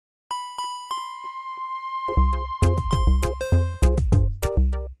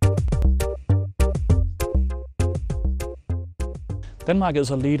Denmark is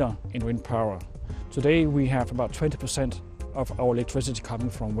a leader in wind power. Today we have about 20% of our electricity coming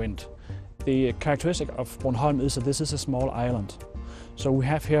from wind. The characteristic of Bornholm is that this is a small island. So we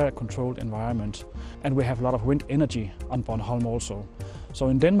have here a controlled environment, and we have a lot of wind energy on Bornholm also. So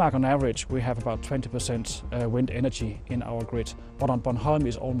in Denmark on average we have about 20% wind energy in our grid, but on Bornholm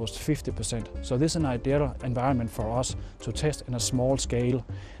is almost 50%. So this is an ideal environment for us to test in a small scale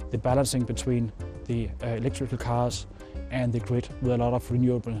the balancing between the electrical cars and the grid with a lot of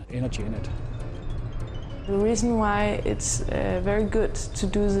renewable energy in it. The reason why it's very good to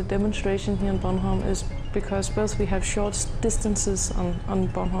do the demonstration here in Bornholm is because both we have short distances on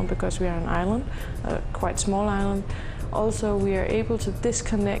Bornholm because we are an island, a quite small island. Also we are able to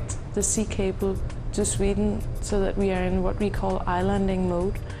disconnect the sea cable to Sweden so that we are in what we call islanding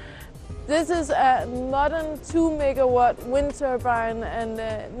mode. This is a modern 2 megawatt wind turbine,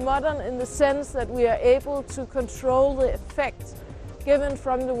 and modern in the sense that we are able to control the effect given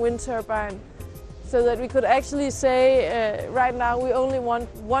from the wind turbine. So that we could actually say right now we only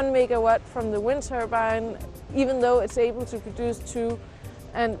want 1 megawatt from the wind turbine, even though it's able to produce 2.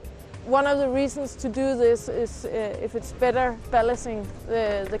 And one of the reasons to do this is if it's better balancing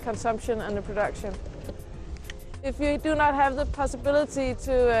the consumption and the production. If you do not have the possibility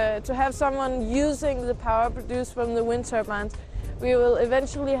to have someone using the power produced from the wind turbines, we will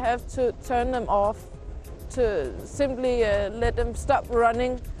eventually have to turn them off, to simply let them stop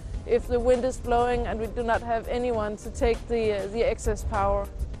running if the wind is blowing and we do not have anyone to take the excess power.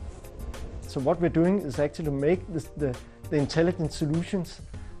 So what we're doing is actually to make the intelligent solutions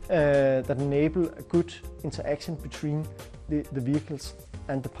that enable a good interaction between the vehicles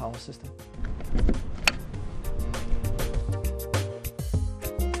and the power system.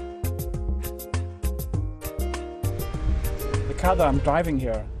 The car that I'm driving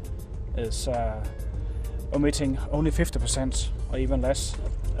here is emitting only 50% or even less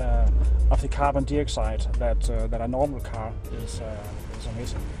of the carbon dioxide that a normal car is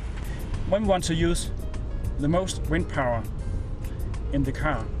emitting. When we want to use the most wind power in the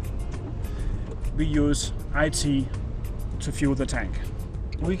car, we use IT to fuel the tank.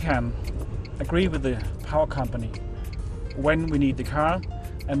 We can agree with the power company when we need the car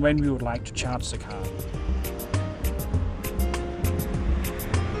and when we would like to charge the car.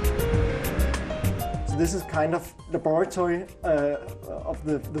 This is kind of laboratory of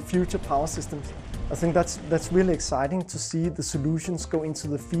the future power systems. I think that's really exciting to see the solutions go into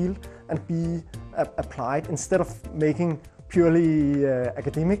the field and be applied instead of making purely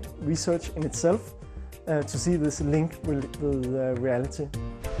academic research in itself, to see this link with reality.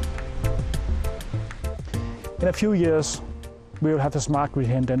 In a few years we will have a smart grid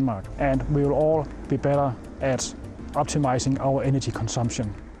here in Denmark, and we will all be better at optimizing our energy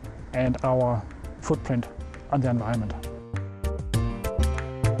consumption and our footprint on the environment.